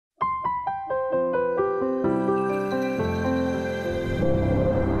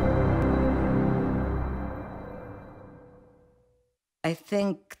I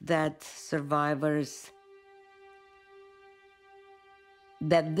think that survivors,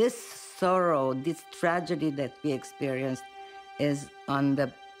 that this sorrow, this tragedy that we experienced is on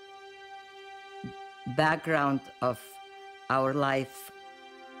the background of our life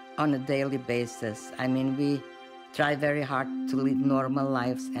on a daily basis. I mean, we try very hard to lead normal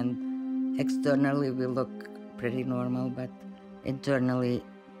lives, and externally we look pretty normal, but internally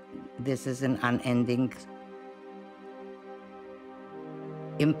this is an unending,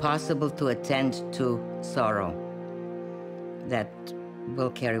 impossible to attend to sorrow that we'll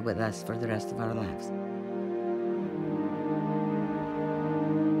carry with us for the rest of our lives.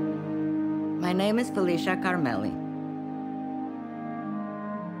 My name is Felicia Carmelly.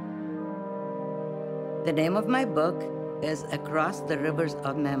 The name of my book is Across the Rivers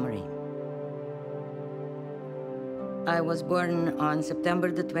of Memory. I was born on September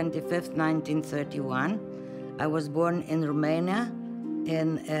the 25th, 1931. I was born in Romania,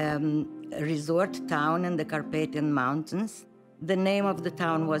 in a resort town in the Carpathian Mountains. The name of the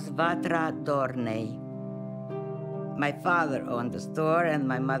town was Vatra Dornei. My father owned the store and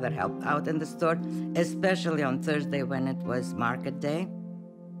my mother helped out in the store, especially on Thursday when it was market day.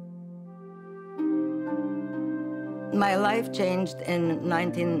 My life changed in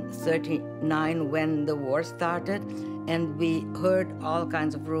 1939 when the war started, and we heard all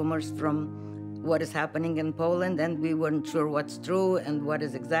kinds of rumors from what is happening in Poland, and we weren't sure what's true and what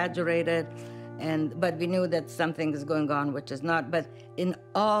is exaggerated. But we knew that something is going on which is not. But in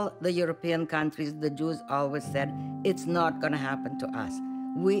all the European countries, the Jews always said, it's not going to happen to us.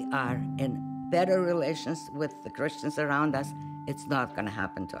 We are in better relations with the Christians around us. It's not going to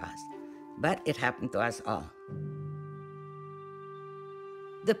happen to us. But it happened to us all.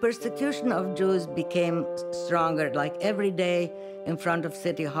 The persecution of Jews became stronger. Like every day in front of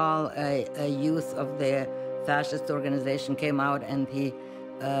City Hall, a youth of the fascist organization came out and he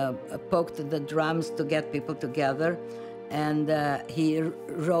poked the drums to get people together, and he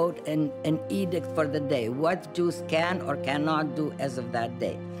wrote an edict for the day, what Jews can or cannot do as of that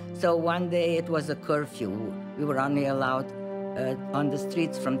day. So one day it was a curfew. We were only allowed on the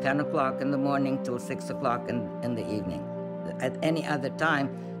streets from 10 o'clock in the morning till 6 o'clock in the evening. At any other time,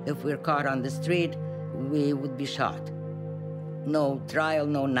 if we're caught on the street, we would be shot. No trial,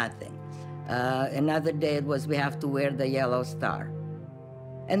 no nothing. Another day it was we have to wear the yellow star.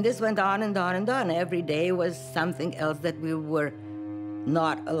 And this went on and on and on. Every day was something else that we were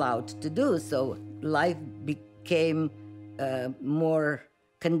not allowed to do. So life became more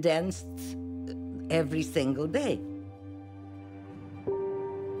condensed every single day.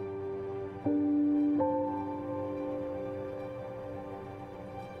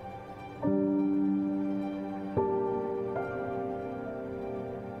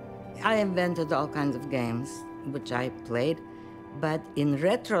 I invented all kinds of games, which I played. But in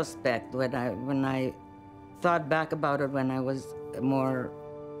retrospect, when I thought back about it when I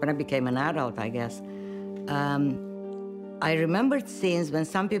became an adult, I guess, I remembered scenes when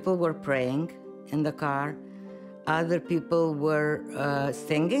some people were praying in the car, other people were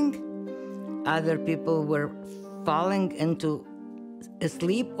singing, other people were falling into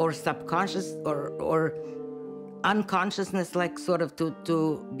sleep or subconscious or unconsciousness, like sort of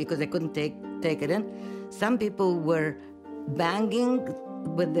because they couldn't take it in. Some people were banging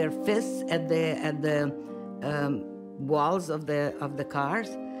with their fists at the walls of the cars.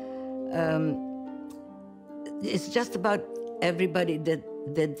 It's just about everybody did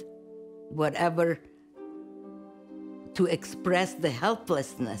whatever to express the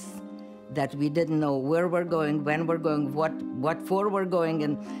helplessness that we didn't know where we're going, when we're going, what for we're going,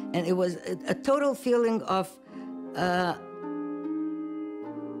 and it was a total feeling of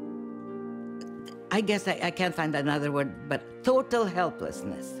I guess I can't find another word, but total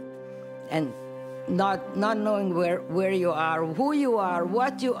helplessness, and not knowing where you are, who you are,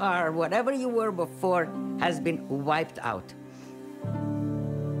 what you are, whatever you were before has been wiped out.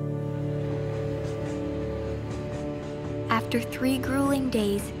 After 3 grueling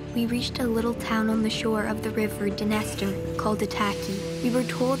days, we reached a little town on the shore of the river Dniester called Itaki. We were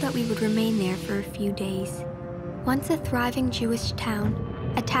told that we would remain there for a few days. Once a thriving Jewish town,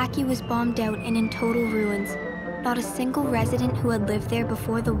 Itaki was bombed out and in total ruins. Not a single resident who had lived there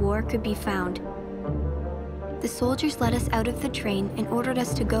before the war could be found. The soldiers let us out of the train and ordered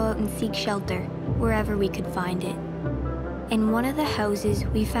us to go out and seek shelter, wherever we could find it. In one of the houses,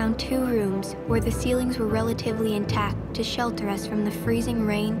 we found 2 rooms where the ceilings were relatively intact to shelter us from the freezing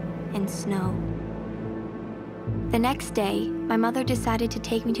rain and snow. The next day, my mother decided to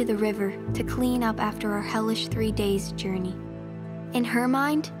take me to the river to clean up after our hellish 3 days' journey. In her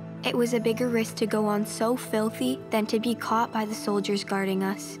mind, It was a bigger risk to go on so filthy than to be caught by the soldiers guarding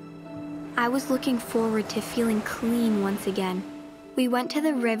us. I was looking forward to feeling clean once again. We went to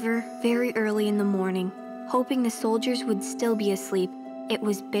the river very early in the morning, hoping the soldiers would still be asleep. It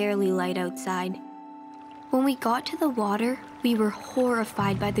was barely light outside. When we got to the water, we were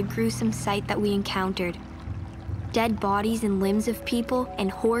horrified by the gruesome sight that we encountered. Dead bodies and limbs of people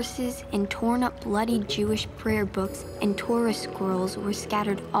and horses and torn up bloody Jewish prayer books and Torah scrolls were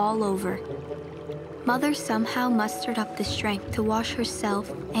scattered all over. Mother somehow mustered up the strength to wash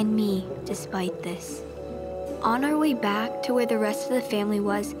herself and me despite this. On our way back to where the rest of the family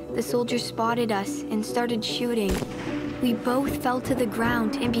was, the soldiers spotted us and started shooting. We both fell to the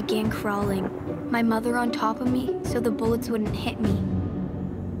ground and began crawling, my mother on top of me so the bullets wouldn't hit me.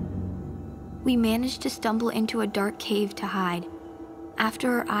 We managed to stumble into a dark cave to hide. After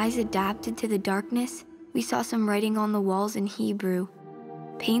our eyes adapted to the darkness, we saw some writing on the walls in Hebrew.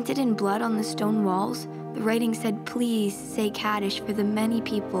 Painted in blood on the stone walls, the writing said, "Please say Kaddish for the many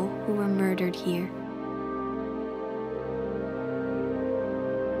people who were murdered here."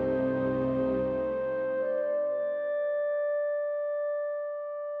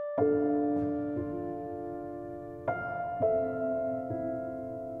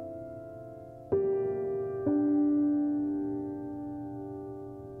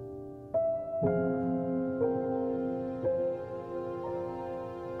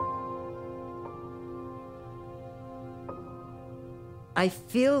 I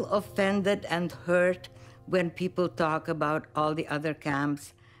feel offended and hurt when people talk about all the other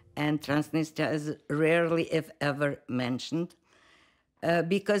camps, and Transnistria is rarely, if ever, mentioned.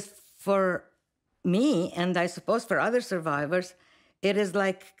 Because for me, and I suppose for other survivors, it is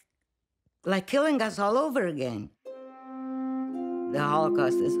like killing us all over again. The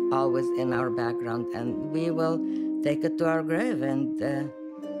Holocaust is always in our background, and we will take it to our grave. And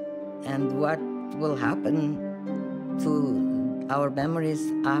what will happen to our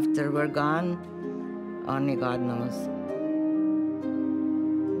memories after we're gone, only God knows.